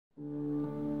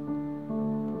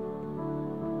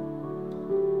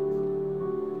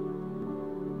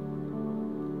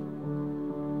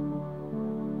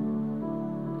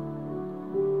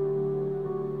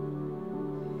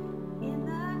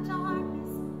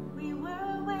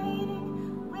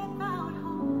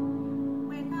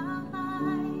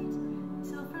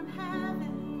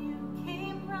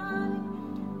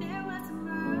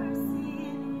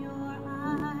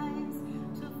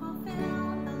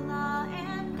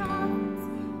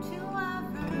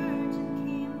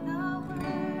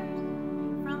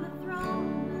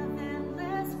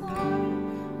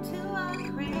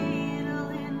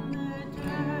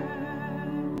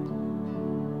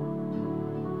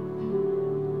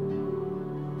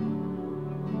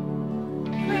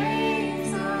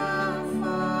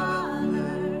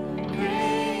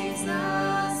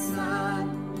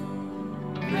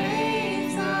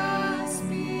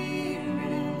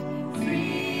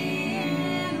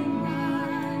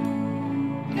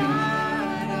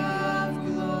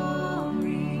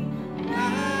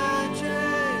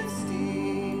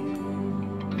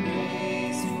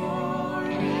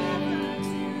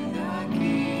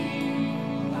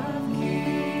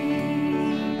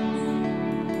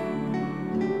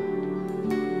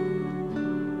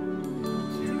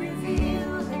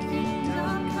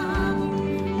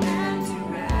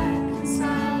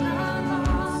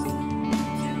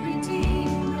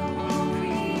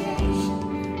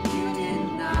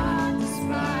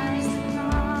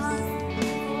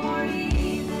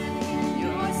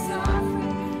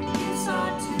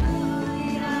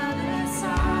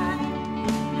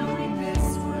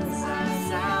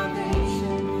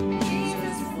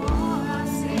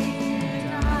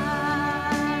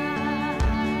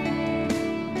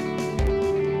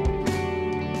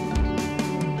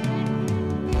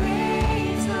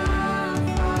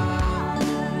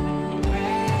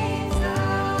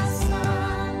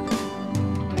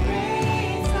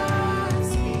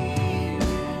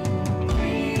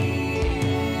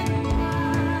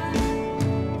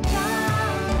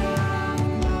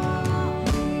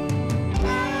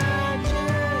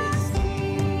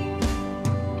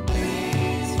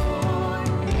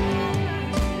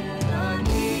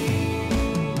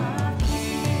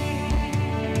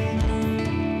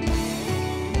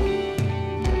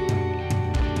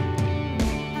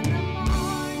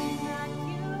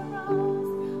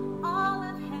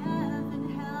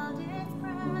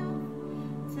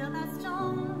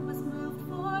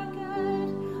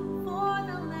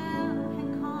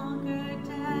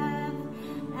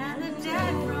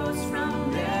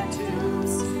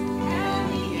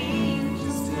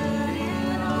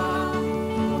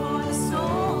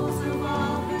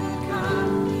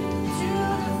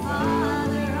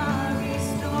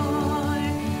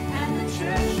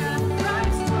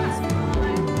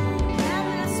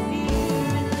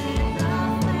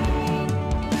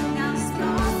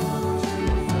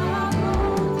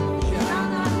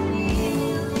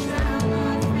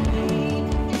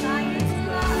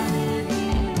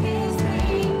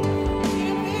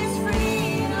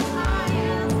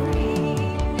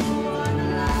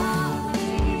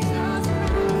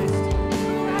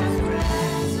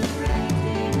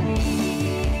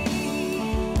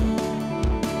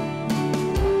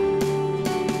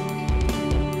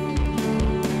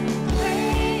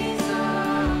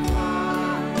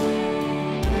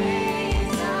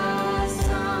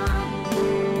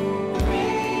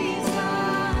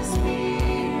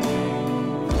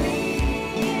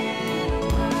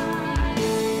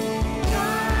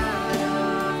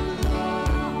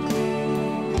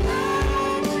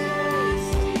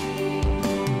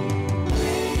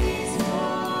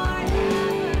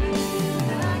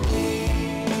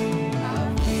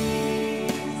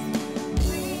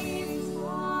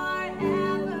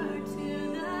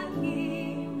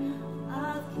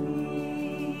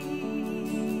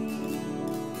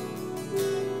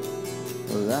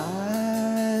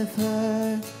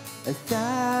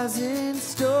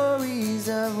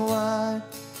what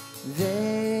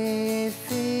they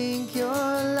think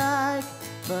you're like,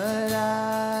 but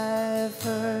I've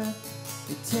heard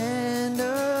the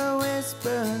tender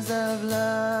whispers of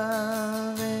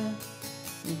love in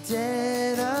the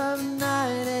dead of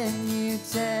night, and you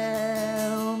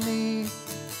tell me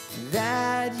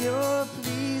that you're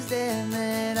pleased and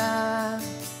that I'm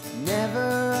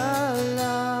never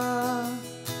alone.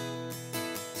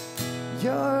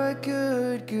 You're a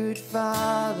good, good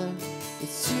father.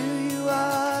 It's who you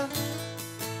are.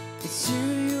 It's who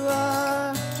you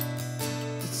are.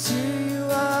 It's who you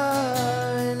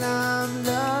are, and I'm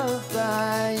loved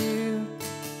by you.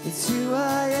 It's who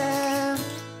I am.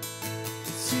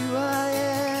 It's who I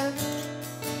am.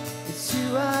 It's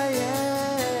who I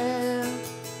am.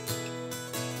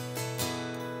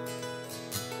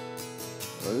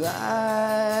 Well,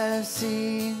 I've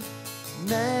seen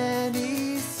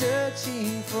many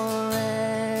searching for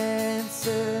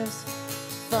answers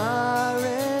far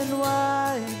and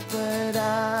wide, but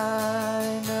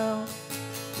I know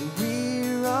that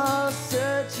we're all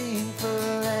searching for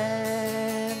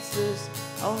answers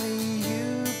only you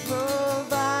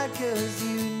provide, 'cause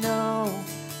you know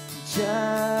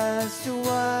just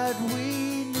what we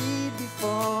need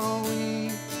before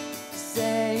we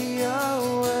say a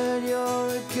word. You're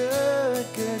a good,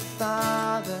 good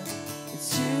father. It's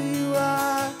who you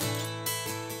are.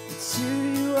 It's who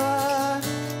you are.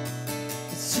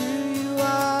 It's who you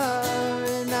are,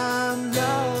 and I'm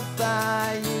loved by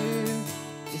you.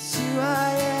 It's who I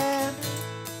am.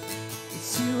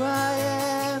 It's who I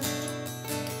am.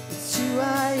 It's who I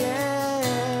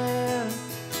am.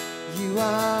 You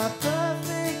are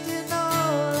perfect in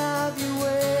all of your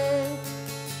ways.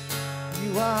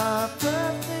 You are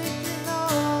perfect in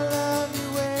all of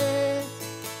your ways.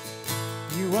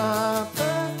 You are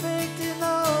perfect in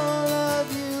all of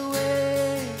your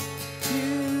ways. You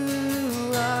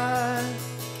are.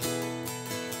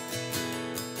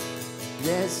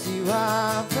 Yes, you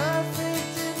are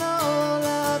perfect in all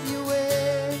of your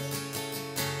ways.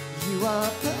 You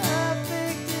are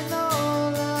perfect in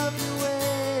all of your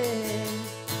ways.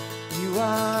 You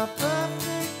are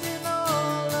perfect in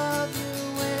all of your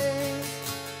ways.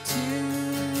 You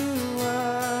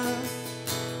are.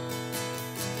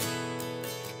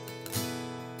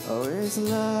 Oh, is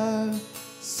love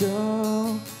so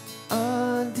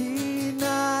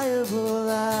undeniable?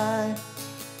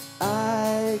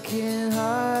 I can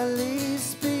hardly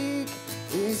speak.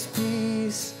 Is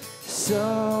peace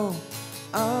so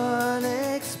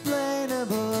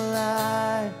unexplainable?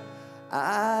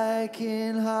 I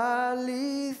can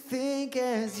hardly think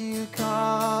as you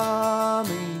call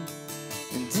me,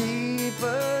 and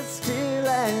deeper still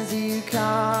as you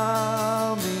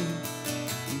call me,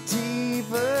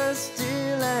 deeper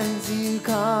still as you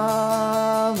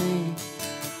call me,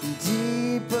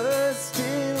 deeper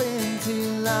still into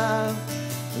love,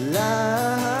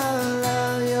 love,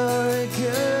 love. You're a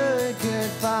good,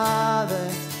 good father.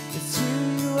 It's who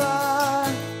you are.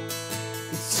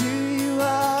 It's who you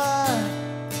are.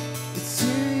 It's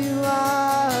who you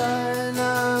are, and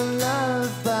I'm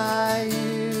loved by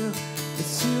you.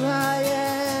 It's who I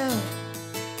am.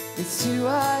 It's who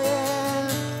I am.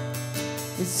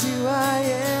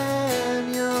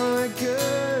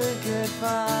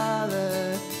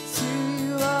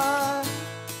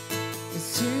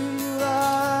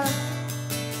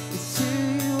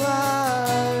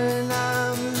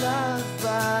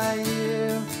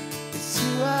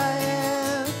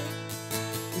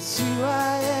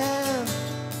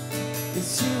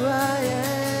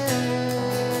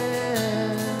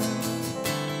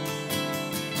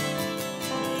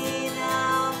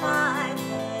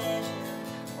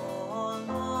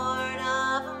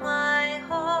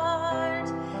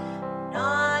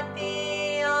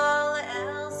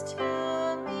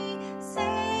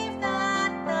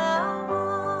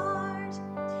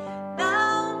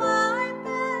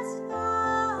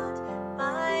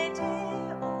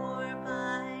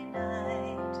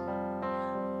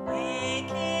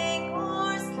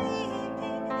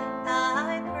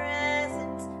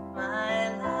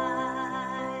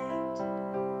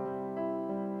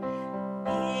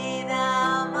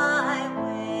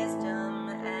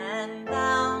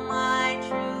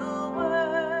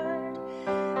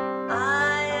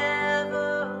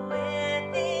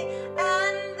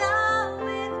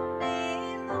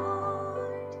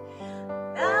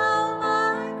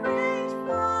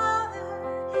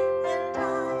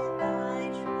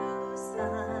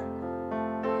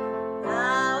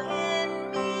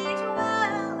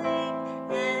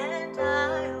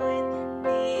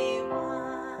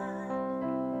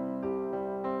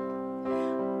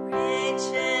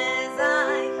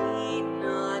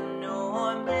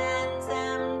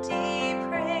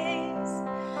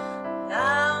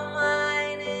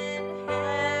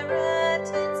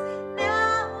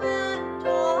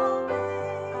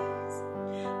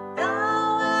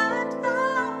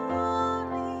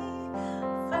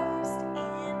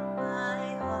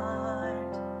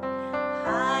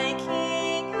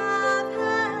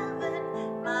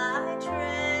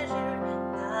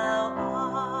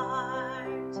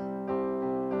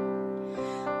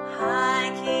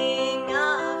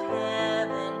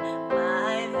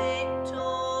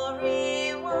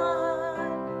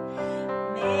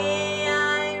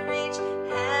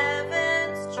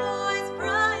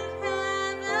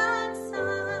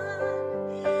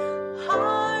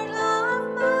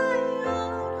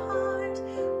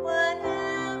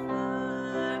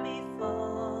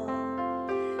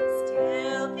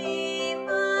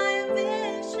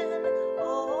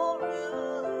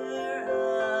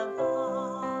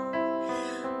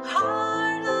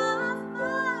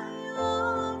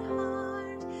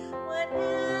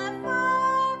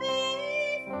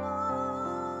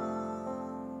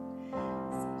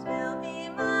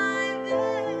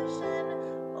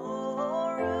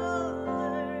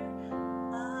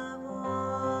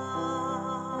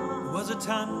 a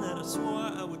time that I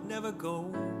swore I would never go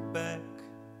back.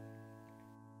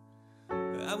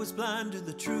 I was blind to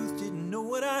the truth, didn't know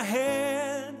what I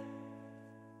had.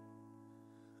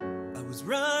 I was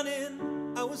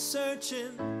running, I was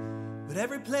searching, but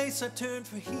every place I turned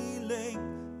for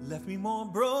healing left me more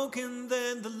broken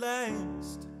than the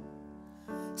last.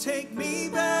 Take me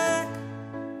back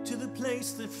to the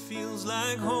place that feels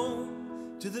like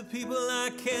home, to the people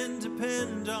I can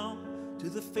depend on, to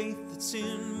the faith that's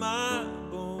in my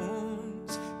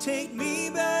bones. Take me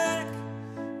back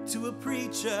to a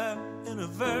preacher and a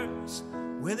verse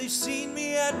where they've seen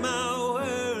me at my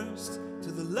worst,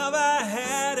 to the love I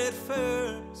had at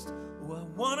first. Oh, I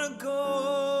wanna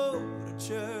go to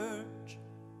church.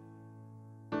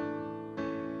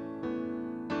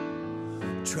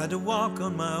 Tried to walk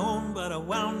on my own, but I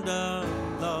wound up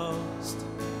lost.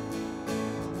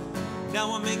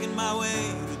 Now I'm making my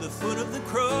way to the foot of the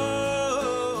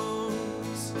cross.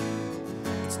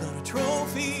 It's not a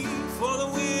trophy for the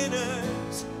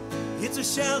winners, it's a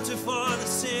shelter for the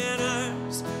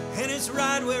sinners, and it's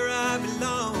right where I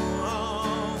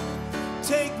belong.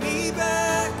 Take me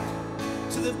back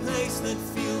to the place that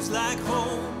feels like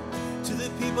home, to the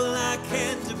people I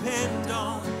can depend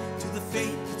on, to the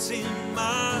faith that's in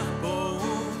my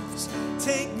bones.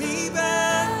 Take me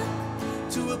back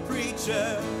to a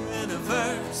preacher and a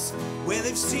verse where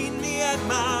they've seen me at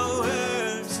my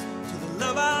worst, to the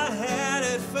love I had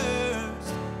at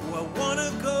first. Oh, I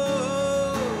wanna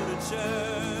go to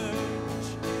church,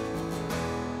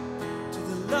 to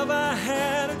the love I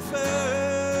had at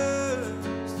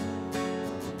first.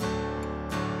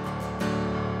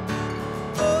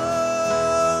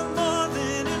 Oh, more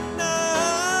than an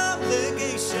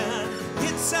obligation,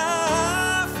 it's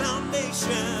our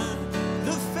foundation,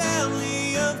 the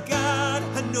family of God.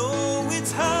 I know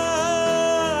it's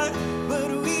hard, but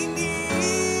we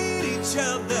need each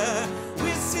other.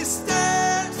 We're sisters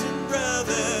and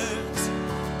brothers.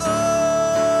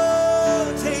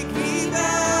 Oh, take me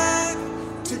back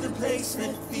to the place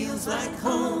that feels like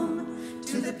home,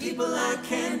 to the people I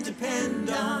can depend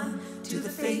on, to the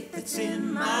faith that's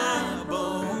in my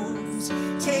bones.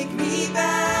 Take me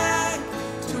back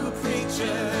to a preacher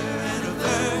and a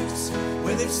verse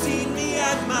where they've seen me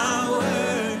at my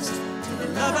worst, to the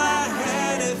love I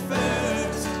had at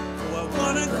first. Oh, I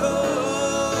wanna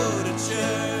go to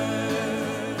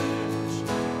church.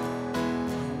 I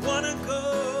wanna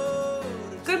go to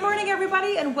church. Good morning,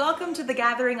 everybody, and welcome to The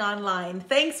Gathering Online.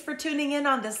 Thanks for tuning in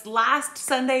on this last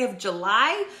Sunday of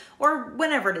July, or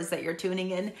whenever it is that you're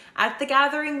tuning in. At The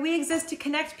Gathering, we exist to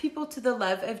connect people to the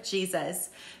love of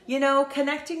Jesus. You know,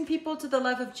 connecting people to the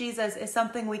love of Jesus is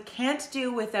something we can't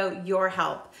do without your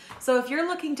help. So if you're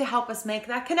looking to help us make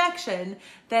that connection,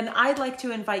 then I'd like to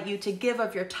invite you to give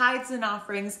of your tithes and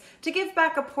offerings, to give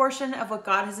back a portion of what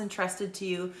God has entrusted to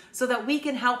you so that we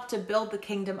can help to build the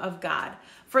kingdom of God.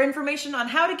 For information on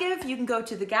how to give, you can go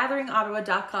to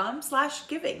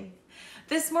thegatheringottawa.com/giving.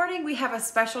 This morning, we have a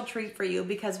special treat for you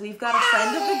because we've got a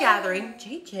friend of the gathering.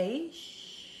 JJ,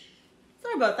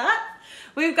 sorry about that.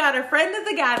 We've got a friend of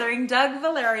the gathering, Doug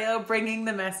Valerio, bringing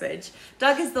the message.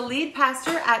 Doug is the lead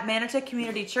pastor at Manotick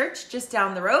Community Church just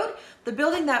down the road. The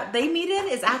building that they meet in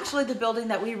is actually the building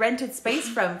that we rented space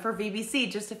from for VBC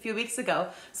just a few weeks ago.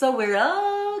 So we're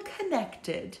all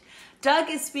connected. Doug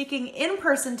is speaking in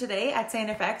person today at St.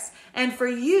 FX, and for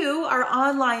you, our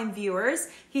online viewers,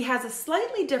 he has a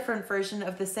slightly different version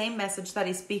of the same message that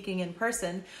he's speaking in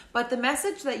person, but the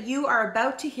message that you are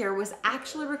about to hear was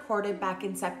actually recorded back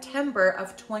in September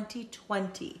of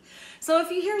 2020. So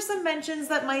if you hear some mentions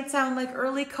that might sound like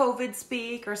early COVID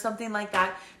speak or something like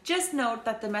that, just note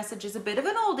that the message is a bit of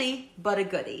an oldie, but a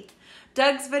goodie.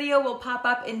 Doug's video will pop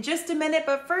up in just a minute,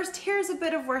 but first, here's a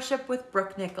bit of worship with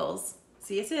Brooke Nichols.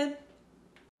 See you soon.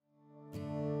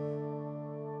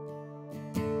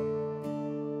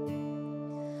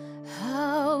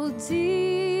 How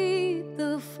deep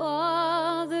the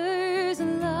Father's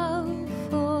love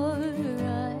for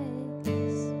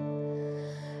us,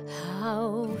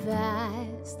 how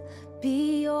vast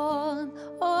beyond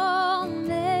all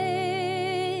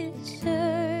measure,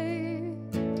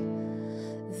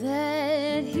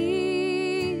 that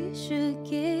He should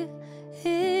give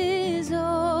His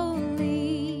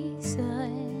only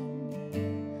Son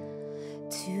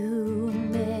to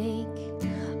make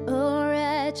a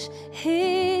wretch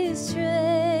His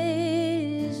strength.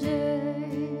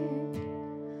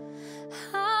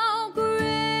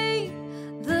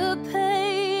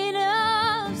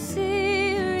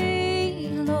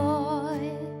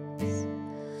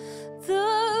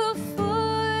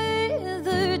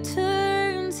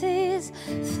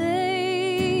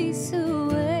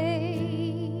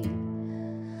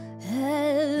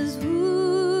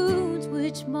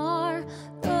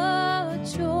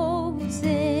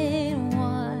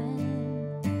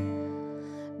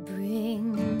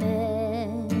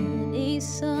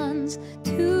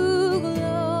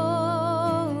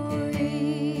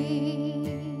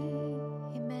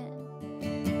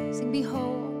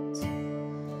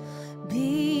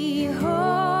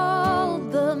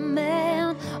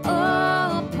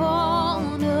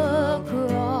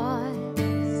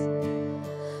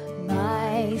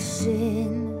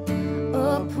 sin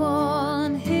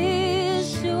upon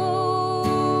his shoulders.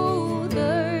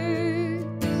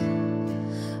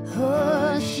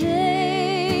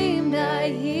 Ashamed, I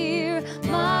hear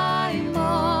my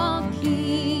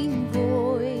mocking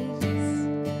voice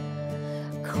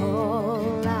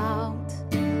call out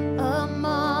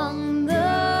among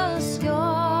the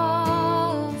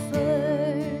scoffers.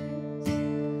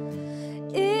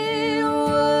 It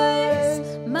was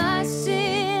my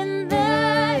sin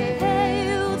that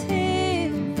held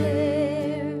him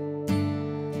there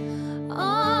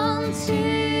until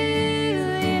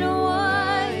it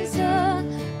was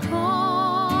accomplished.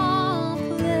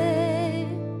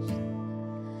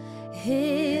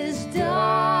 His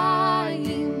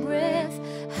dying breath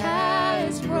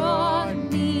has brought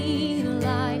me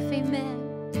life. Amen.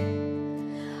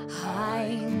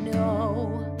 I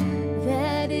know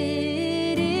that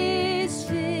it is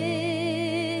finished.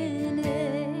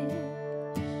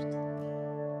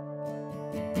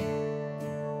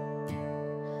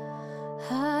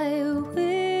 I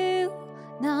will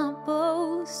not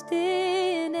boast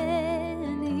in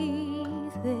anything.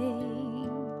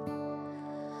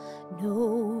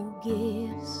 No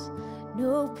gifts,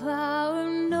 no power,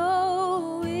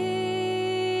 no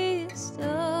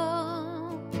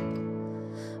wisdom,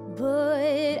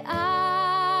 but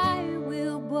I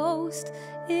will boast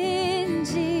in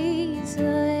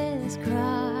Jesus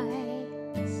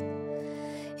Christ,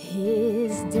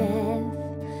 his death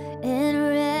and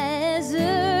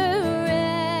resurrection.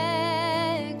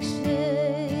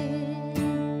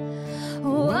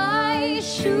 Why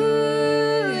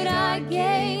should I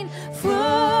gain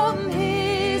from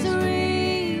his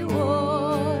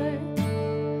reward?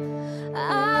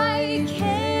 I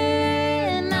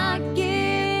cannot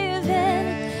give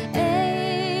an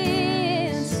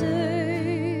answer,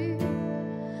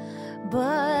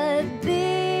 but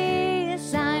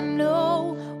this I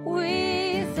know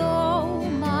with all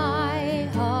my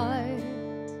heart: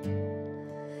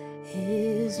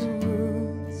 his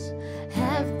wounds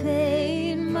have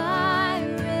paid my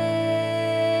ransom.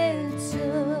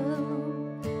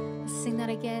 Let's sing that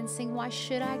again. Sing, why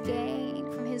should I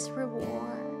gain from his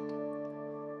reward?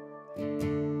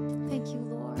 Thank you,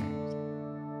 Lord.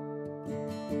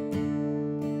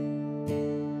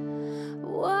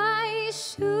 Why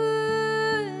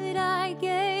should I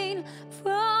gain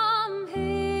from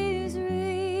his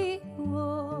reward?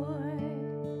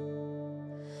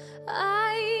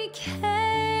 I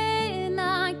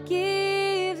cannot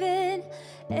give an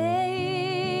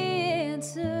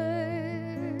answer,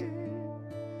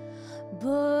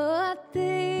 but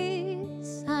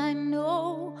this I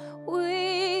know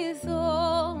with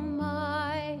all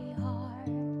my heart: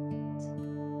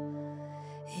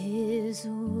 his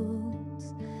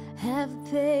wounds have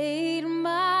paid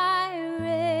my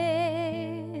ransom.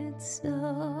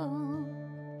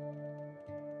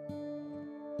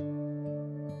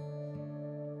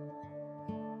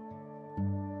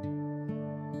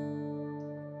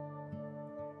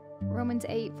 Romans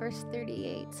 8 verse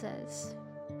 38 says,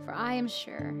 "For I am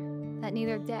sure that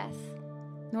neither death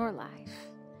nor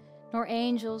life, nor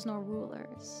angels nor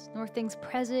rulers, nor things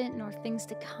present nor things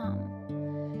to come,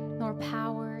 nor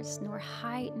powers, nor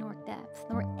height, nor depth,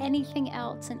 nor anything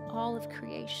else in all of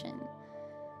creation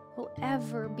will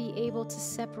ever be able to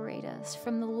separate us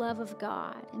from the love of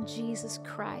God in Jesus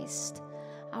Christ,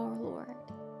 our Lord."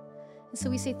 And so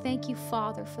we say thank you,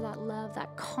 Father, for that love,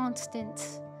 that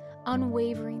constant,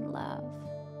 unwavering love.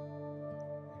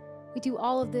 We do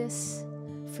all of this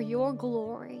for your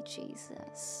glory,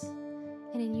 Jesus,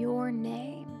 and in your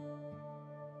name.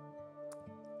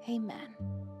 Amen.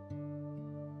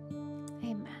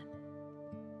 Amen.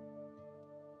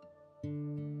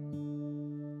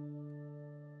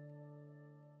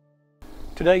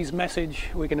 Today's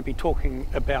message, we're going to be talking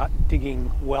about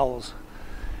digging wells.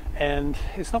 And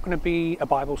it's not going to be a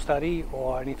Bible study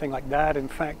or anything like that. In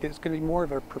fact, it's going to be more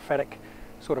of a prophetic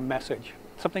sort of message.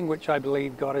 Something which I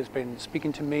believe God has been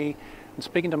speaking to me and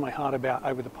speaking to my heart about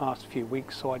over the past few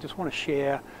weeks. So I just want to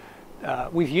share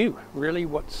with you really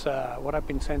what I've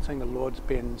been sensing the Lord's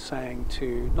been saying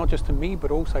to, not just to me, but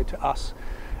also to us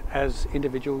as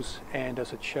individuals and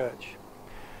as a church.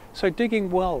 So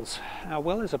digging wells. A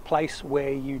well is a place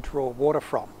where you draw water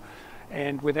from.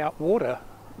 And without water,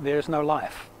 there's no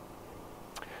life.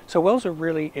 So wells are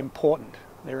really important.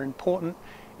 They're important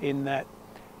in that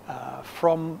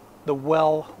from the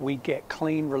well we get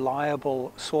clean,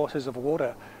 reliable sources of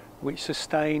water which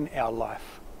sustain our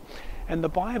life. And the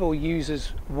Bible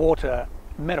uses water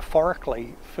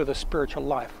metaphorically for the spiritual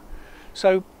life.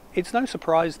 So it's no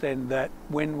surprise then that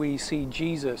when we see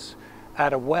Jesus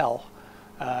at a well,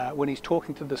 when he's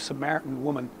talking to the Samaritan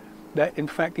woman, that in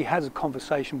fact he has a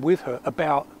conversation with her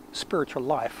about spiritual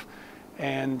life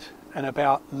and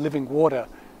about living water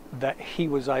that he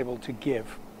was able to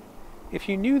give. If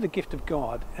you knew the gift of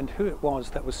God and who it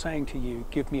was that was saying to you,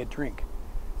 "Give me a drink,"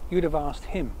 you would have asked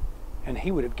him, and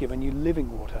he would have given you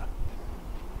living water.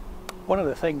 One of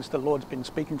the things the Lord's been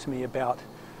speaking to me about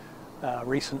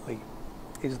recently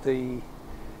is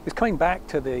coming back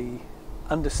to the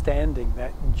understanding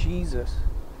that Jesus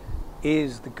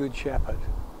is the Good Shepherd.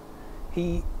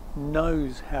 He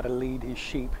knows how to lead his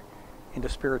sheep into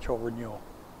spiritual renewal.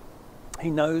 He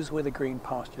knows where the green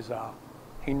pastures are.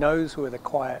 He knows where the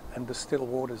quiet and the still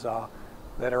waters are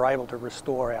that are able to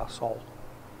restore our soul.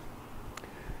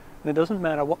 And it doesn't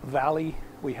matter what valley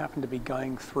we happen to be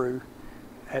going through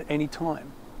at any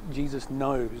time, Jesus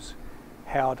knows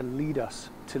how to lead us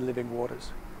to living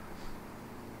waters.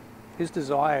 His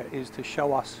desire is to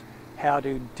show us how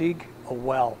to dig a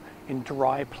well in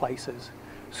dry places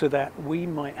so that we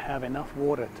might have enough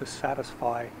water to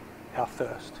satisfy our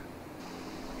thirst.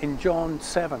 In John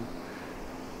 7,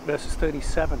 verses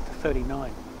 37 to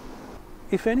 39,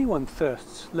 "If anyone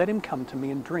thirsts, let him come to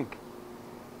me and drink.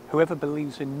 Whoever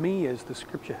believes in me, as the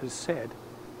scripture has said,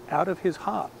 out of his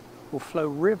heart will flow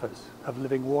rivers of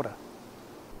living water."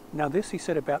 Now this he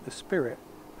said about the Spirit,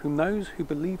 whom those who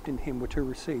believed in him were to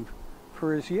receive,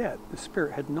 for as yet the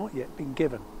Spirit had not yet been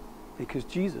given, because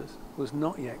Jesus was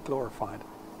not yet glorified.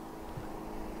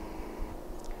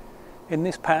 In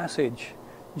this passage,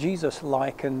 Jesus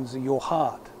likens your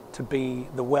heart to be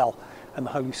the well, and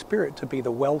the Holy Spirit to be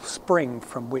the wellspring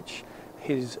from which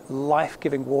his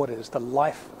life-giving waters, the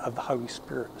life of the Holy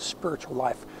Spirit, spiritual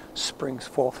life, springs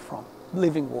forth from,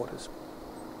 living waters.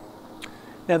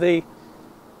 Now the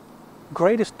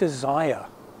greatest desire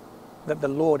that the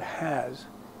Lord has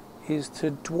is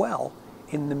to dwell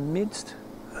in the midst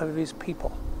of his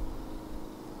people.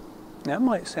 Now it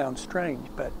might sound strange,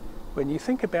 but when you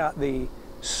think about the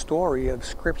story of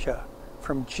Scripture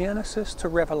from Genesis to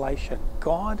Revelation,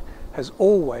 God has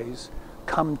always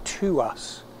come to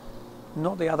us,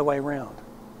 not the other way around.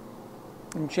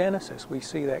 In Genesis, we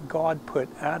see that God put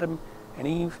Adam and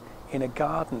Eve in a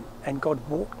garden, and God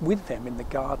walked with them in the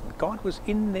garden. God was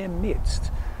in their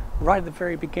midst right at the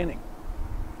very beginning.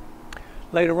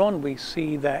 Later on, we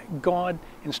see that God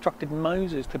instructed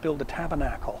Moses to build a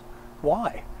tabernacle.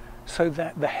 Why? So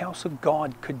that the house of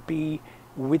God could be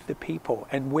with the people.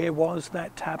 And where was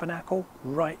that tabernacle?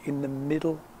 Right in the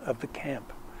middle of the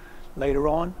camp. Later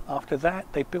on, after that,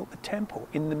 they built the temple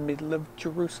in the middle of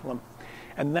Jerusalem.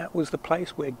 And that was the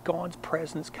place where God's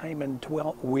presence came and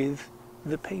dwelt with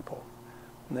the people.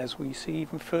 And as we see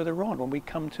even further on, when we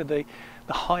come to the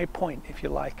high point, if you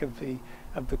like, of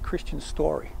the Christian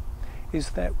story,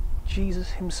 is that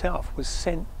Jesus himself was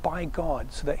sent by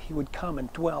God so that he would come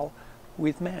and dwell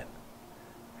with man.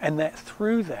 And that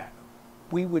through that,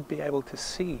 we would be able to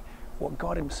see what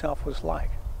God himself was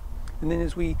like. And then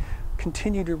as we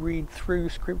continue to read through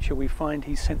Scripture, we find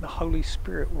he sent the Holy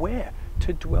Spirit where?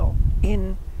 To dwell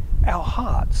in our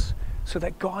hearts so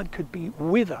that God could be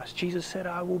with us. Jesus said,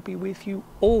 "I will be with you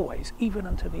always, even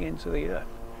unto the ends of the earth."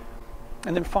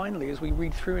 And then finally, as we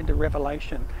read through into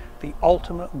Revelation, the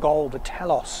ultimate goal, the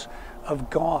telos of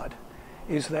God,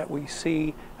 is that we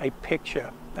see a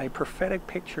picture, a prophetic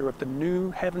picture of the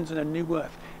new heavens and a new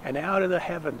earth. And out of the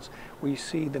heavens, we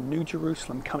see the new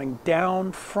Jerusalem coming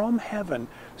down from heaven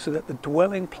so that the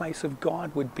dwelling place of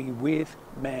God would be with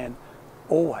man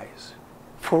always,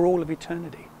 for all of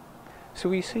eternity. So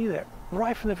we see that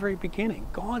right from the very beginning,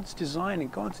 God's design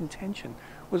and God's intention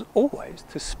was always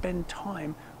to spend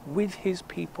time with his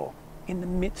people, in the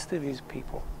midst of his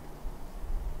people.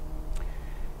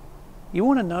 You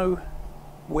want to know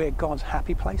where God's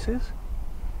happy place is?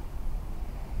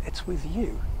 It's with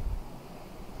you.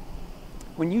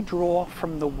 When you draw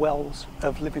from the wells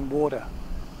of living water,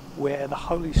 where the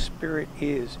Holy Spirit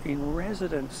is in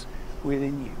residence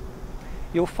within you,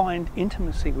 you'll find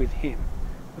intimacy with him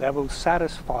that will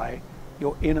satisfy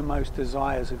your innermost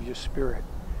desires of your spirit.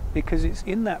 Because it's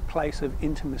in that place of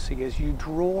intimacy, as you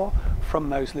draw from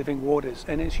those living waters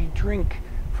and as you drink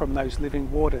from those living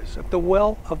waters of the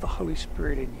well of the Holy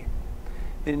Spirit in you,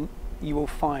 then you will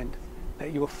find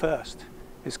that your thirst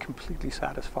is completely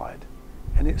satisfied.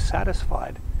 And it's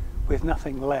satisfied with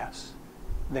nothing less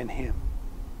than him.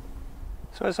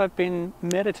 So as I've been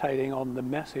meditating on the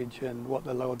message and what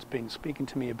the Lord's been speaking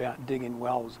to me about digging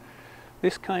wells,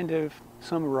 this kind of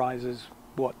summarizes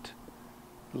what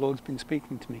the Lord's been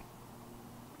speaking to me.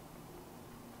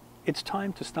 It's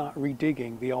time to start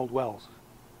redigging the old wells.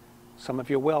 Some of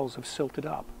your wells have silted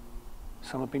up.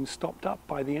 Some have been stopped up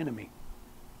by the enemy.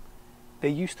 There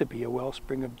used to be a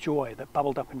wellspring of joy that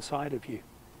bubbled up inside of you.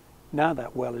 Now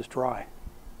that well is dry.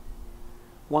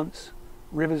 Once,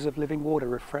 rivers of living water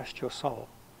refreshed your soul.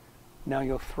 Now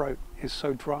your throat is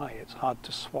so dry it's hard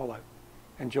to swallow,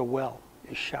 and your well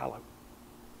is shallow.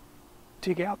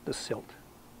 Dig out the silt.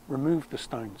 Remove the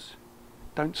stones.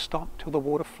 Don't stop till the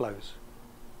water flows.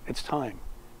 It's time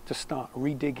to start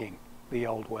redigging the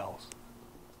old wells.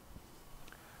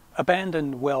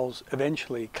 Abandoned wells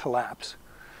eventually collapse,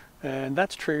 and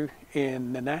that's true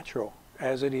in the natural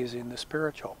as it is in the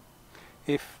spiritual.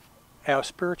 If our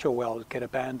spiritual wells get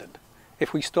abandoned,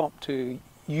 if we stop to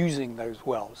using those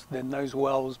wells, then those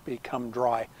wells become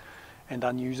dry and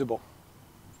unusable.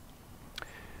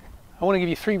 I want to give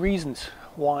you 3 reasons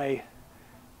why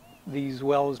these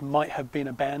wells might have been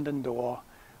abandoned or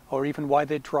even why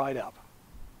they're dried up.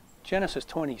 Genesis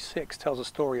 26 tells a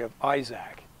story of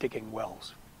Isaac digging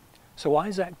wells. So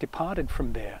Isaac departed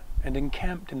from there and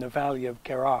encamped in the valley of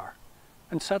Gerar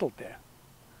and settled there.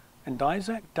 And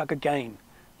Isaac dug again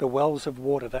the wells of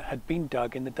water that had been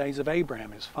dug in the days of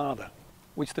Abraham his father,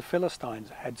 which the Philistines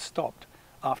had stopped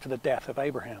after the death of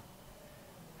Abraham.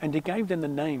 And he gave them the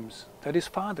names that his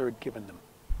father had given them.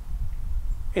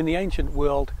 In the ancient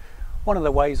world, one of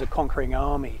the ways a conquering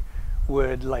army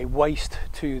would lay waste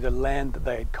to the land that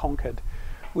they had conquered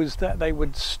was that they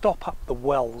would stop up the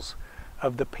wells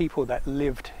of the people that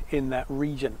lived in that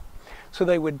region. So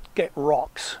they would get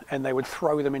rocks and they would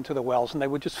throw them into the wells, and they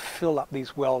would just fill up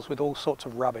these wells with all sorts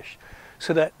of rubbish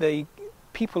so that the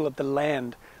people of the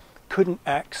land couldn't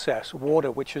access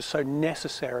water, which is so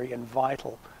necessary and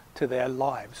vital to their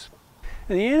lives.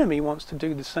 And the enemy wants to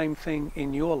do the same thing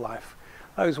in your life.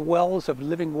 Those wells of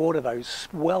living water, those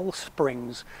well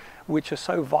springs which are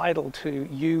so vital to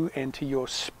you and to your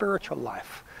spiritual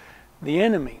life. The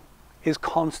enemy is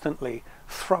constantly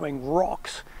throwing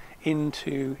rocks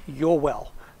into your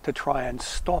well to try and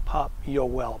stop up your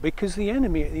well, because the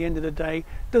enemy at the end of the day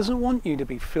doesn't want you to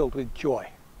be filled with joy.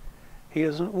 He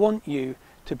doesn't want you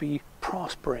to be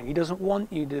prospering. He doesn't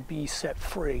want you to be set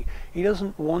free. He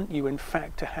doesn't want you, in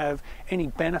fact, to have any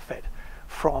benefit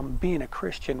from being a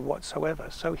Christian whatsoever.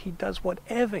 So he does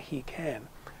whatever he can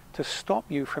to stop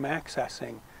you from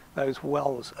accessing those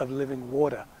wells of living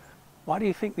water. Why do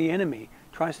you think the enemy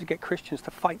tries to get Christians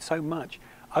to fight so much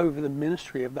over the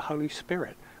ministry of the Holy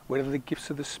Spirit? Whether the gifts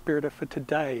of the Spirit are for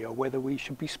today, or whether we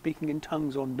should be speaking in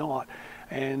tongues or not,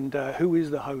 and who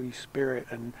is the Holy Spirit,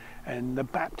 and the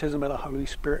baptism of the Holy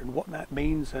Spirit and what that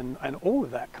means, and all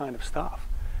of that kind of stuff.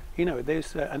 You know,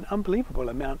 there's an unbelievable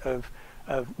amount of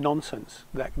nonsense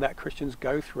that Christians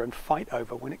go through and fight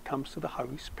over when it comes to the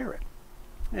Holy Spirit.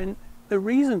 And the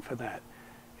reason for that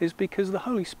is because the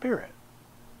Holy Spirit,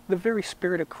 the very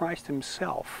Spirit of Christ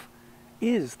himself,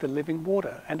 is the living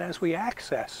water. And as we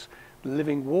access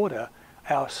living water,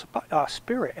 our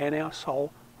spirit and our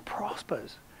soul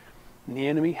prospers. And the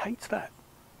enemy hates that.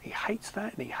 He hates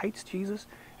that, and he hates Jesus,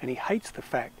 and he hates the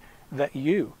fact that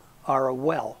you are a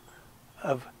well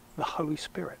of the Holy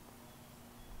Spirit.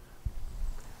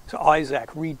 So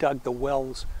Isaac redug the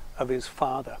wells of his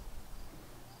father.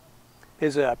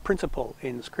 There's a principle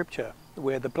in Scripture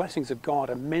where the blessings of God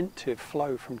are meant to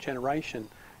flow from generation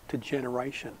to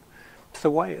generation. It's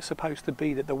the way it's supposed to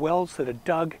be, that the wells that are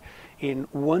dug in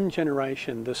one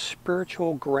generation, the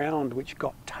spiritual ground which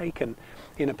got taken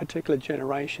in a particular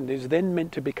generation, is then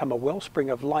meant to become a wellspring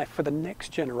of life for the next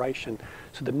generation.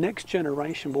 So the next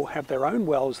generation will have their own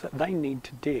wells that they need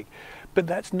to dig. But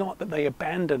that's not that they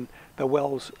abandon the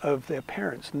wells of their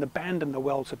parents and abandon the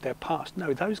wells of their past.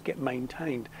 No, those get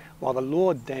maintained, while the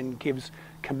Lord then gives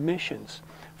commissions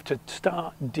to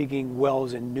start digging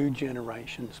wells in new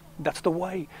generations. That's the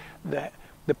way that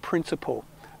the principle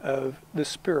of the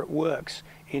Spirit works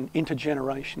in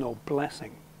intergenerational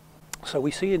blessing. So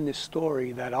we see in this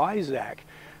story that Isaac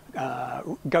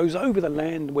goes over the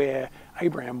land where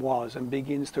Abraham was and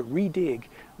begins to redig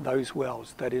those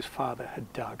wells that his father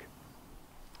had dug.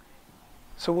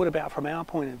 So what about from our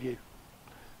point of view?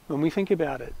 When we think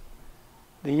about it,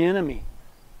 the enemy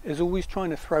is always trying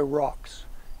to throw rocks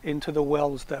into the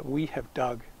wells that we have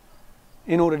dug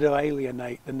in order to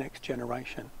alienate the next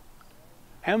generation.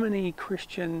 How many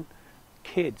Christian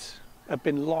kids have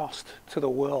been lost to the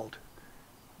world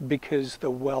because the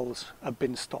wells have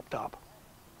been stopped up?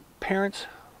 Parents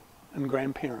and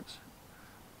grandparents,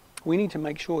 we need to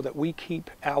make sure that we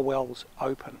keep our wells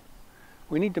open.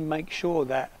 We need to make sure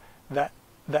that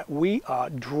we are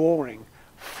drawing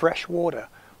fresh water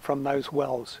from those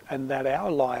wells, and that our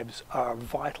lives are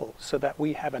vital, so that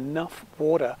we have enough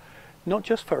water, not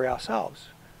just for ourselves,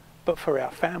 but for our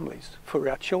families, for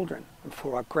our children, and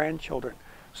for our grandchildren,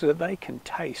 so that they can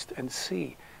taste and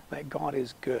see that God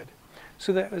is good.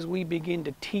 so that as we begin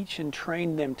to teach and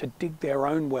train them to dig their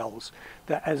own wells,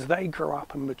 that as they grow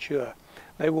up and mature,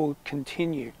 they will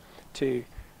continue to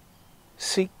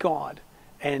seek God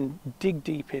and dig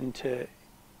deep into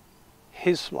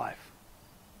His life,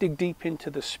 dig deep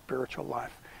into the spiritual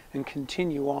life, and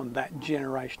continue on that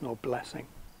generational blessing.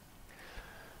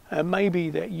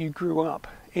 Maybe that you grew up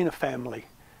in a family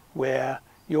where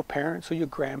your parents or your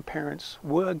grandparents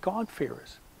were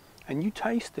God-fearers, and you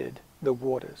tasted the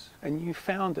waters and you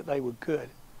found that they were good.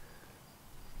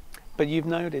 But you've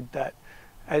noted that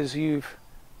as you've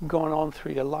gone on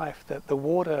through your life, that the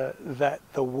water that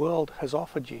the world has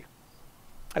offered you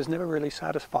has never really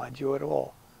satisfied you at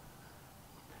all.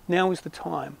 Now is the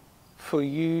time for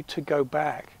you to go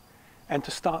back and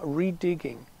to start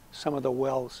redigging some of the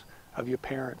wells of your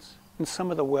parents and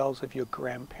some of the wells of your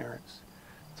grandparents.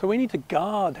 So we need to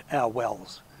guard our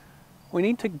wells. We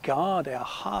need to guard our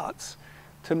hearts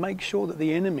to make sure that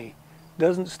the enemy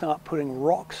doesn't start putting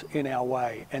rocks in our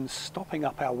way and stopping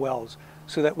up our wells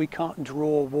so that we can't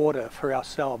draw water for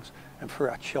ourselves and for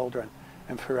our children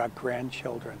and for our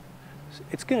grandchildren.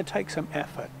 It's going to take some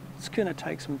effort. It's going to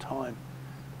take some time.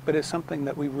 But it's something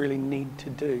that we really need to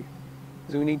do.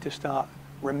 Is we need to start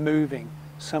removing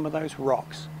some of those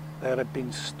rocks that have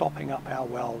been stopping up our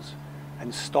wells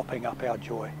and stopping up our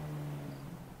joy.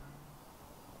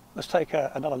 Let's take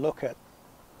another look at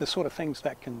the sort of things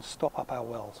that can stop up our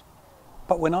wells.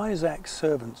 But when Isaac's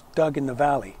servants dug in the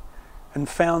valley and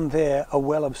found there a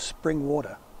well of spring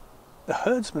water, the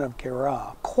herdsmen of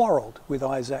Gerar quarreled with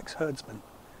Isaac's herdsmen,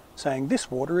 saying,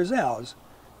 "This water is ours."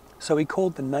 So he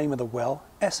called the name of the well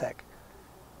Esek,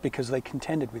 because they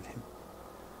contended with him.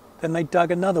 Then they dug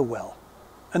another well,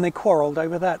 and they quarreled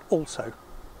over that also.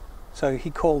 So he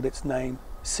called its name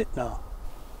Sitnah.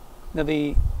 Now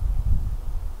the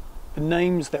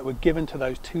names that were given to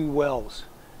those two wells,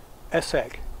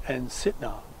 Esek and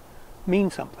Sitnah, mean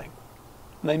something.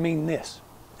 They mean this.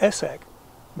 Esek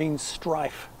means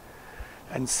strife,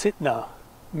 and Sitnah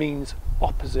means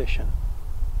opposition.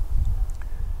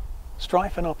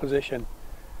 Strife and opposition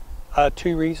are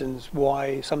two reasons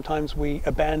why sometimes we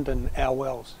abandon our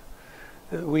wells.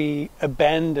 We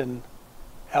abandon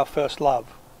our first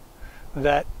love.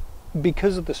 That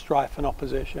because of the strife and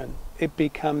opposition, it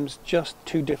becomes just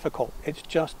too difficult. It's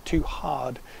just too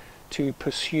hard to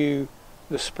pursue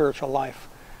the spiritual life,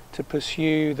 to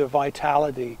pursue the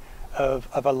vitality of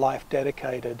a life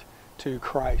dedicated to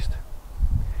Christ.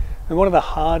 And one of the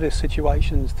hardest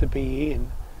situations to be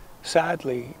in,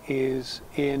 sadly, is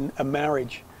in a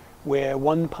marriage where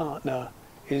one partner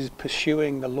is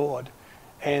pursuing the Lord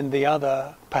and the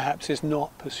other perhaps is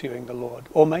not pursuing the Lord,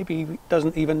 or maybe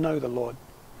doesn't even know the Lord.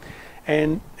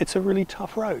 And it's a really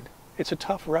tough road. It's a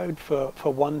tough road for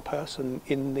one person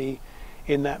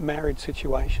in that marriage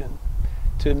situation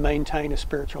to maintain a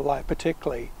spiritual life,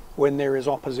 particularly when there is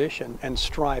opposition and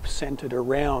strife centered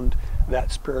around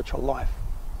that spiritual life.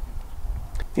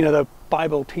 You know, the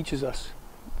Bible teaches us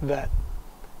that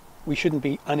we shouldn't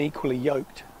be unequally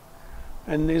yoked.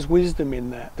 And there's wisdom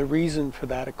in that. The reason for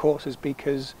that, of course, is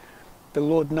because the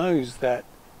Lord knows that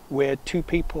where two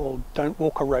people don't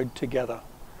walk a road together,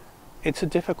 it's a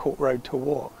difficult road to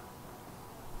walk.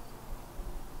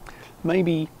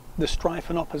 Maybe the strife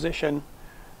and opposition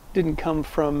didn't come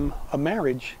from a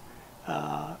marriage,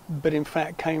 but in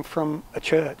fact came from a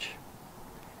church.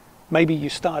 Maybe you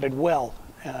started well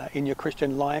in your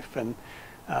Christian life, and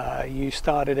you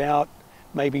started out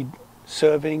maybe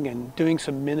serving and doing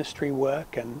some ministry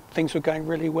work, and things were going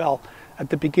really well at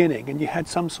the beginning, and you had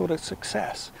some sort of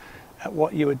success at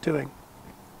what you were doing.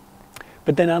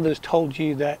 But then others told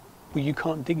you that, well, you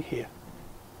can't dig here,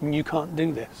 and you can't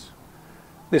do this.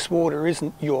 This water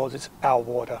isn't yours, it's our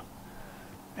water.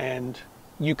 And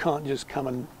you can't just come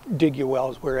and dig your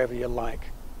wells wherever you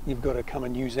like. You've got to come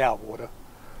and use our water.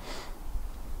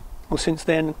 Well, since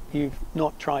then, you've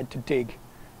not tried to dig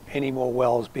any more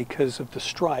wells because of the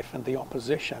strife and the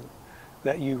opposition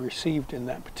that you received in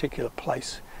that particular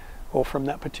place, or from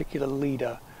that particular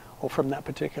leader, or from that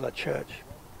particular church.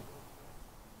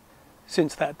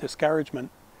 Since that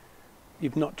discouragement,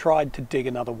 you've not tried to dig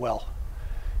another well.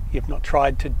 You've not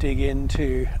tried to dig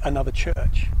into another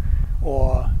church,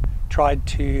 or tried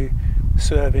to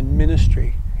serve in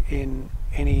ministry in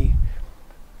any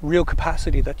real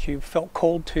capacity that you've felt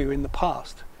called to in the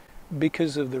past,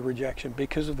 because of the rejection,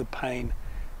 because of the pain,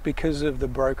 because of the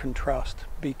broken trust,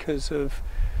 because of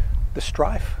the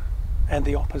strife and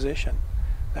the opposition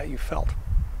that you felt.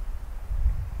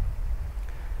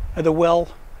 The well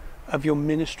of your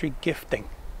ministry gifting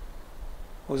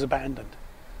was abandoned.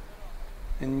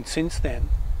 And since then,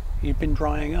 you've been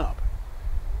drying up,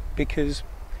 because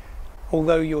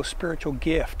although your spiritual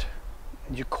gift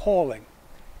and your calling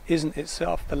isn't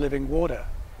itself the living water,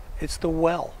 it's the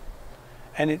well,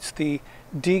 and it's the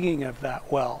digging of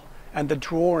that well and the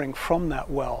drawing from that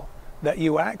well that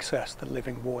you access the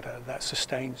living water that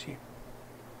sustains you.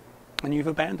 And you've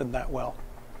abandoned that well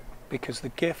because the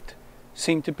gift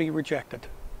seemed to be rejected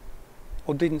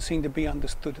or didn't seem to be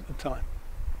understood at the time.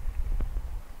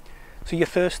 So you're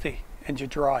thirsty and you're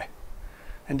dry,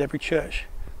 and every church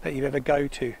that you ever go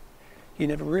to, you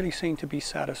never really seem to be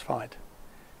satisfied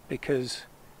because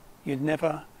you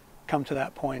never come to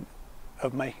that point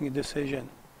of making a decision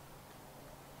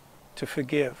to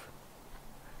forgive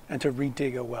and to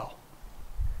redig a well.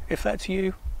 If that's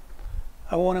you,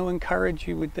 I want to encourage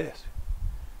you with this,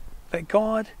 that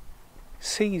God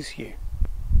sees you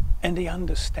and He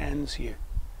understands you.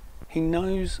 He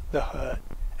knows the hurt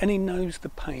and He knows the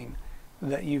pain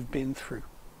that you've been through.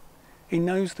 He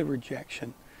knows the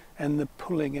rejection and the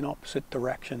pulling in opposite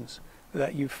directions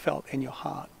that you've felt in your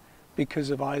heart because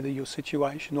of either your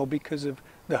situation or because of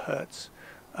the hurts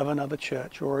of another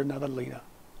church or another leader.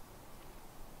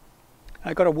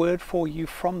 I got a word for you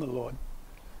from the Lord,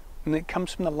 and it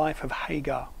comes from the life of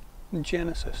Hagar in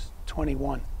Genesis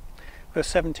 21, verse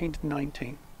 17 to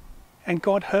 19. And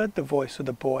God heard the voice of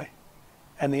the boy,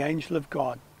 and the angel of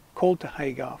God called to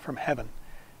Hagar from heaven,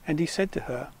 and he said to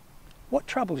her, "What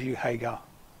troubles you, Hagar?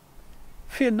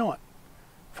 Fear not,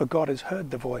 for God has heard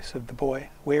the voice of the boy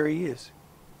where he is.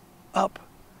 Up,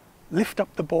 lift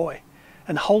up the boy,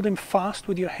 and hold him fast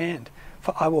with your hand,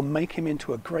 for I will make him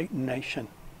into a great nation."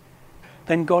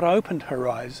 Then God opened her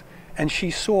eyes, and she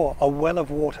saw a well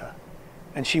of water,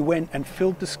 and she went and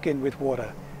filled the skin with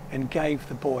water and gave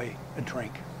the boy a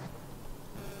drink.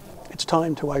 It's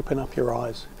time to open up your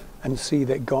eyes and see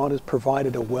that God has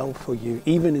provided a well for you,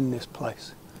 even in this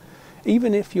place.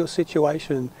 Even if your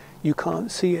situation, you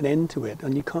can't see an end to it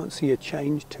and you can't see a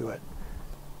change to it,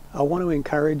 I want to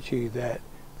encourage you that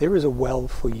there is a well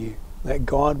for you, that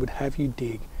God would have you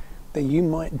dig, that you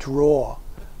might draw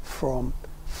from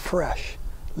fresh,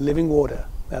 living water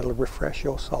that'll refresh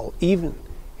your soul, even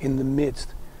in the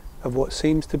midst of what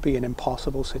seems to be an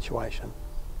impossible situation.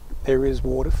 There is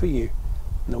water for you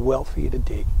and a well for you to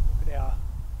dig.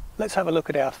 Let's have a look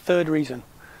at our third reason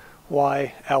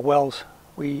why our wells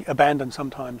we abandon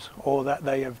sometimes, or that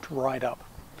they have dried up.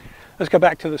 Let's go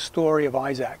back to the story of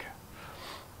Isaac.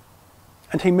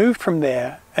 And he moved from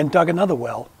there and dug another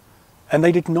well, and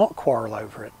they did not quarrel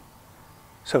over it.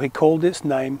 So he called its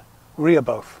name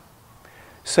Rehoboth,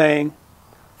 saying,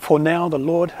 "For now the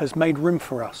Lord has made room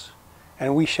for us,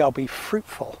 and we shall be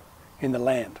fruitful in the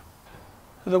land."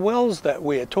 The wells that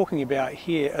we are talking about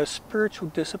here are spiritual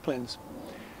disciplines.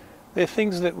 They're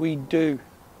things that we do.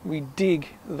 We dig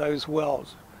those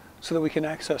wells so that we can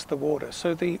access the water.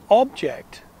 So the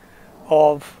object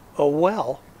of a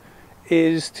well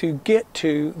is to get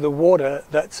to the water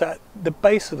that's at the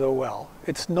base of the well.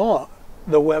 It's not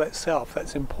the well itself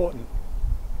that's important.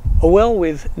 A well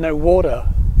with no water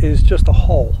is just a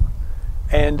hole,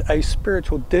 and a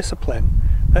spiritual discipline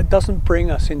that doesn't bring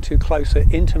us into closer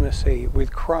intimacy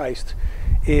with Christ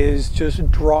is just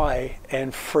dry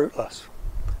and fruitless,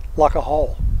 like a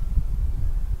hole.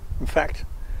 In fact,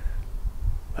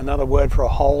 another word for a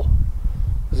hole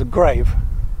is a grave.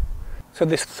 So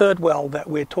this third well that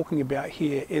we're talking about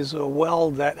here is a well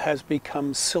that has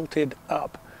become silted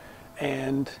up,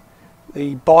 and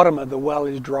the bottom of the well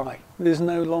is dry. There's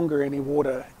no longer any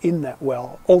water in that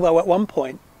well, although at one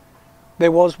point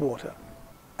there was water.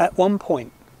 At one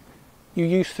point you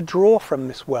used to draw from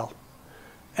this well,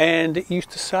 and it used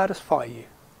to satisfy you.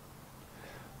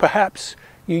 Perhaps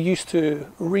you used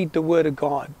to read the Word of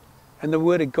God, and the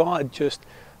Word of God just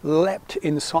leapt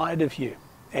inside of you,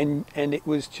 and it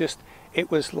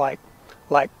was like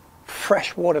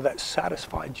fresh water that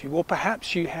satisfied you. Or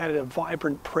perhaps you had a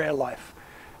vibrant prayer life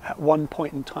at one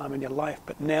point in time in your life,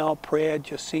 but now prayer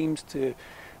just seems to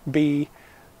be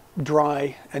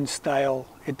dry and stale.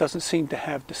 It doesn't seem to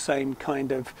have the same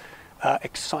kind of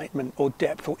excitement or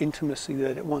depth or intimacy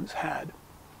that it once had.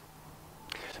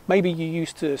 Maybe you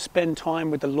used to spend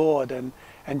time with the Lord and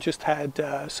just had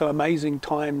some amazing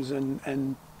times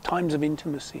and times of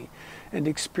intimacy and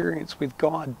experience with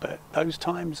God, but those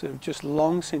times have just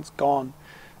long since gone,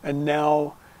 and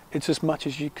now it's as much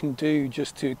as you can do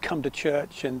just to come to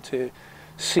church and to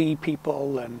see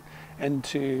people and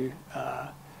to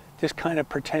just kind of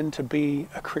pretend to be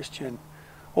a Christian.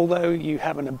 Although you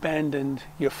haven't abandoned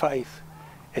your faith,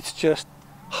 it's just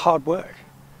hard work.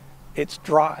 It's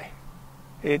dry.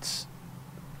 It's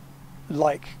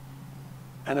like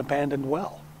an abandoned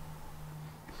well.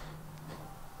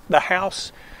 The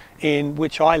house in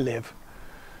which I live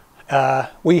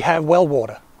We have well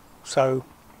water, so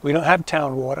we don't have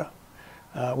town water.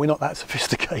 We're not that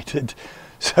sophisticated,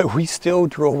 so we still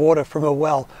draw water from a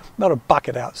well, not a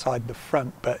bucket outside the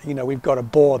front, but you know, we've got a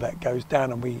bore that goes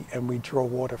down and we draw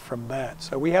water from that.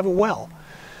 So we have a well.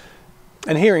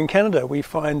 And here in Canada, we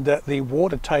find that the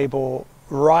water table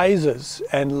rises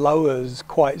and lowers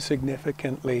quite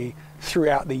significantly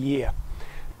throughout the year.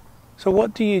 So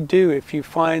what do you do if you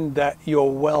find that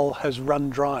your well has run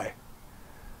dry?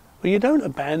 Well, you don't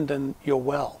abandon your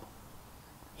well.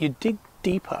 You dig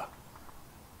deeper.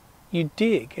 You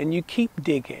dig and you keep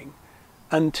digging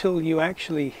until you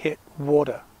actually hit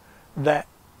water that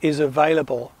is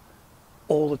available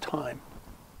all the time.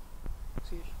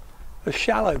 A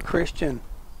shallow Christian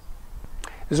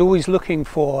is always looking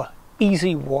for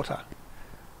easy water,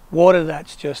 water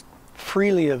that's just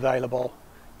freely available,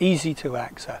 easy to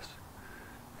access.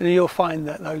 And you'll find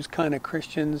that those kind of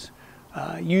Christians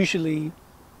usually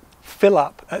fill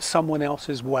up at someone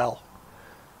else's well.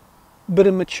 But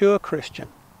a mature Christian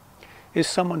is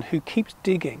someone who keeps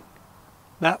digging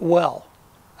that well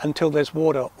until there's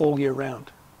water all year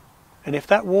round. And if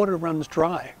that water runs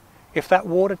dry, if that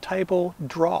water table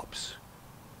drops,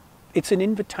 it's an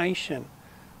invitation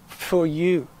for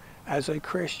you as a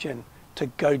Christian to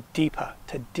go deeper,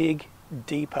 to dig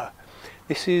deeper.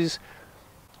 This is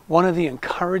one of the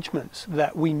encouragements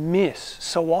that we miss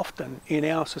so often in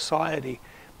our society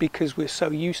because we're so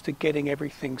used to getting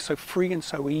everything so free and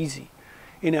so easy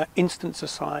in our instant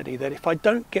society, that if I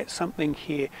don't get something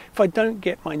here, if I don't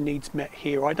get my needs met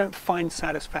here, or I don't find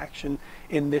satisfaction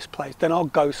in this place, then I'll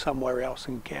go somewhere else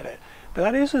and get it. But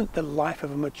that isn't the life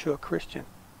of a mature Christian.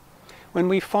 When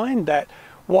we find that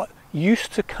what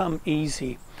used to come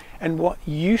easy and what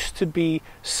used to be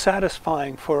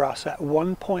satisfying for us at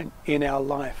one point in our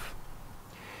life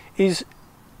is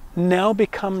now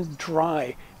become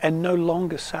dry and no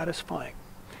longer satisfying,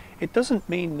 it doesn't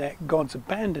mean that God's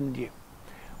abandoned you.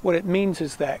 What it means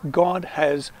is that God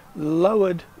has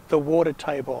lowered the water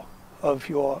table of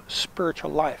your spiritual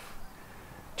life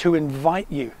to invite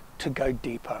you to go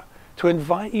deeper, to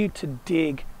invite you to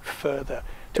dig further,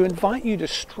 to invite you to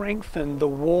strengthen the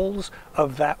walls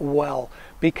of that well,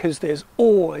 because there's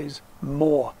always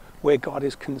more where God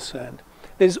is concerned.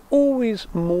 There's always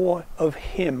more of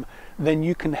Him than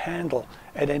you can handle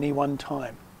at any one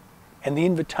time. And the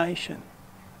invitation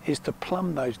is to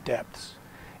plumb those depths,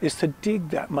 is to dig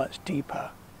that much deeper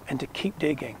and to keep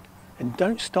digging. And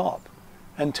don't stop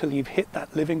until you've hit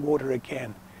that living water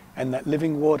again, and that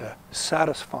living water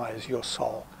satisfies your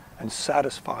soul and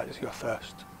satisfies your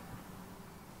thirst.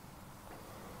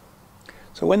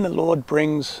 So when the Lord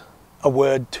brings a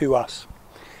word to us,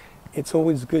 it's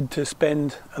always good to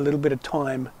spend a little bit of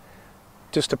time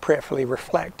just to prayerfully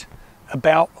reflect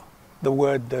about the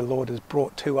word the Lord has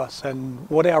brought to us and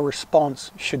what our response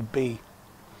should be.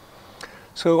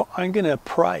 So I'm going to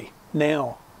pray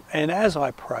now, and as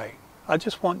I pray, I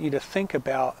just want you to think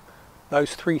about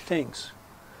those three things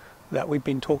that we've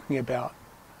been talking about.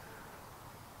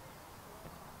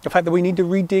 The fact that we need to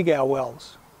redig our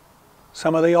wells,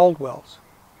 some of the old wells,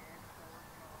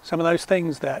 some of those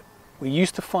things that we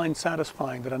used to find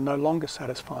satisfying that are no longer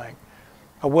satisfying,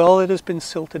 a well that has been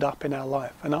silted up in our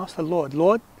life, and ask the Lord,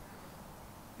 Lord,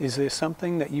 is there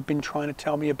something that you've been trying to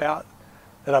tell me about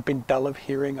that I've been dull of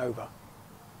hearing over?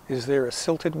 Is there a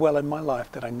silted well in my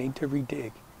life that I need to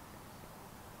redig?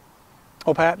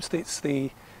 Or perhaps it's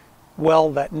the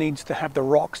well that needs to have the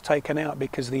rocks taken out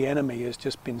because the enemy has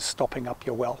just been stopping up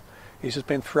your well. He's just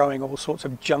been throwing all sorts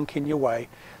of junk in your way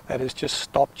that has just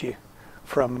stopped you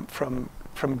from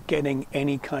getting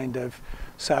any kind of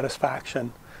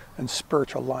satisfaction and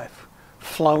spiritual life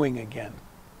flowing again.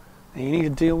 And you need to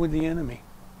deal with the enemy.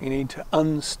 You need to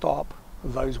unstop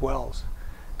those wells,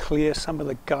 clear some of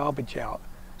the garbage out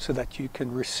so that you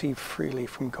can receive freely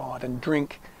from God and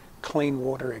drink clean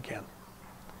water again.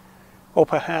 Or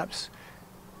perhaps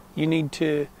you need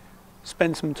to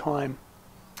spend some time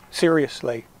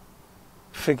seriously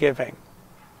forgiving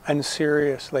and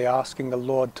seriously asking the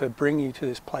Lord to bring you to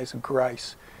this place of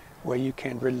grace where you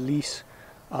can release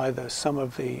either some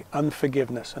of the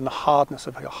unforgiveness and the hardness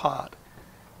of your heart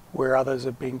where others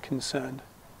have been concerned,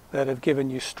 that have given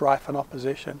you strife and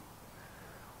opposition.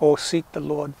 Or seek the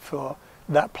Lord for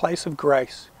that place of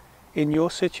grace in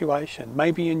your situation,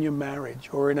 maybe in your marriage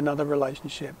or in another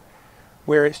relationship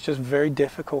where it's just very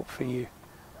difficult for you.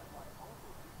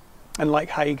 And like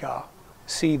Hagar,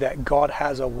 see that God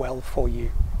has a well for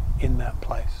you in that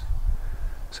place.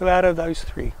 So out of those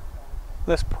three,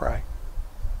 let's pray.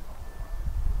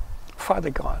 Father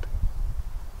God,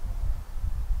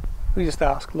 we just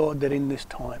ask, Lord, that in this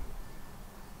time,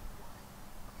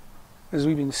 as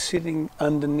we've been sitting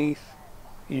underneath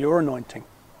your anointing,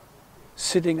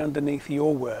 sitting underneath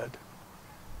your word,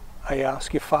 I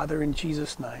ask you, Father, in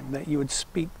Jesus' name, that you would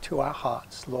speak to our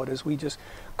hearts, Lord, as we just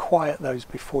quiet those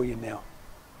before you now.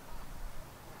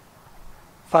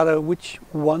 Father, which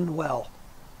one well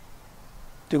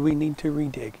do we need to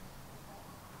redig?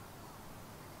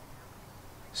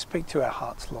 Speak to our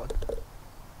hearts, Lord.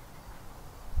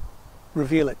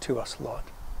 Reveal it to us, Lord.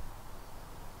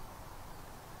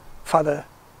 Father,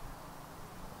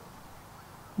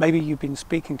 maybe you've been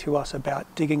speaking to us about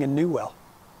digging a new well.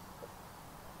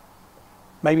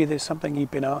 Maybe there's something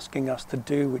you've been asking us to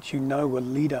do which you know will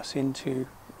lead us into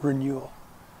renewal.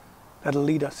 That'll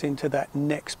lead us into that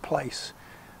next place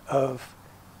of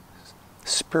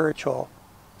spiritual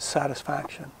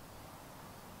satisfaction.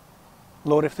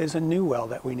 Lord, if there's a new well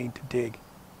that we need to dig,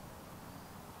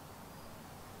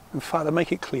 and Father,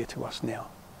 make it clear to us now.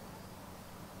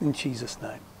 In Jesus'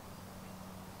 name.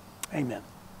 Amen.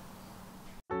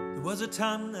 There was a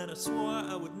time that I swore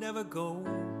I would never go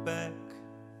back.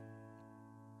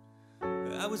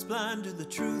 I was blind to the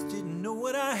truth, didn't know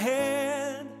what I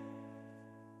had.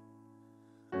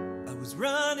 I was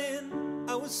running,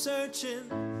 I was searching,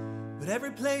 but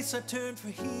every place I turned for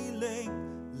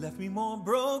healing left me more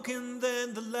broken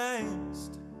than the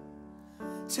last.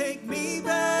 Take me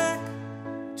back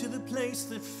to the place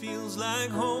that feels like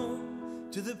home,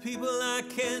 to the people I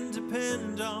can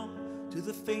depend on, to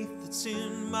the faith that's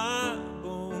in my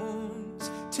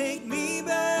bones. Take me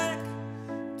back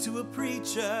to a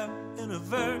preacher and a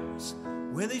verse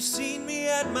where they've seen me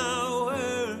at my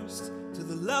worst, to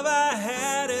the love I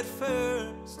had at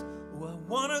first. Oh, I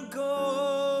wanna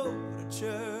go to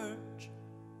church.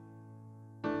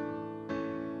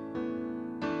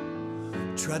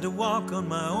 Tried to walk on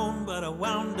my own, but I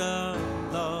wound up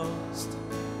lost.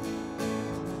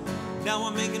 Now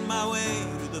I'm making my way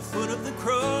to the foot of the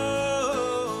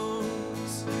cross.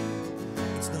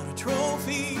 It's not a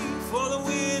trophy for the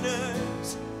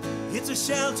winners, it's a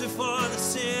shelter for the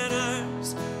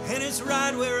sinners, and it's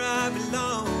right where I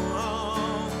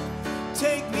belong.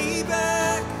 Take me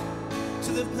back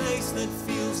to the place that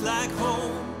feels like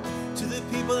home, to the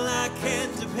people I can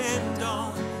depend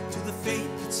on, to the faith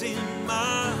that's in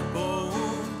my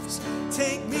bones.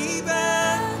 Take me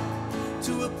back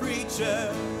to a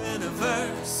preacher and a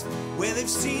verse where they've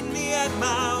seen me at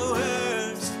my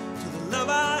worst, to the love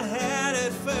I had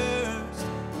at first.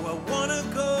 Oh, I wanna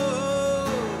go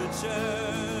to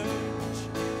church,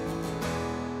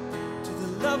 to the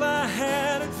love I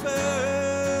had at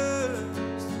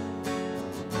first.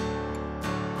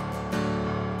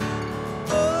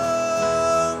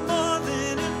 Oh, more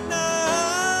than an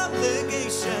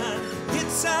obligation,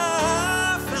 it's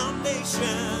our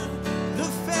foundation, the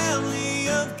family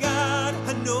of God.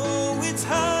 I know it's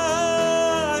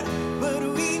hard, but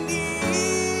we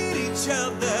need each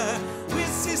other. We're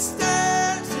sisters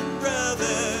and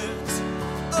brothers.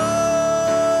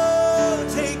 Oh,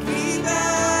 take me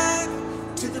back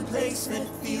to the place that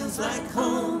feels like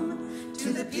home,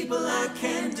 to the people I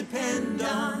can depend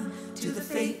on, to the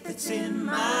faith that's in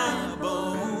my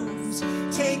bones.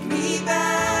 Take me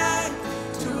back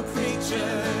to a preacher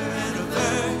and a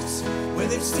verse where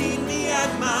they've seen me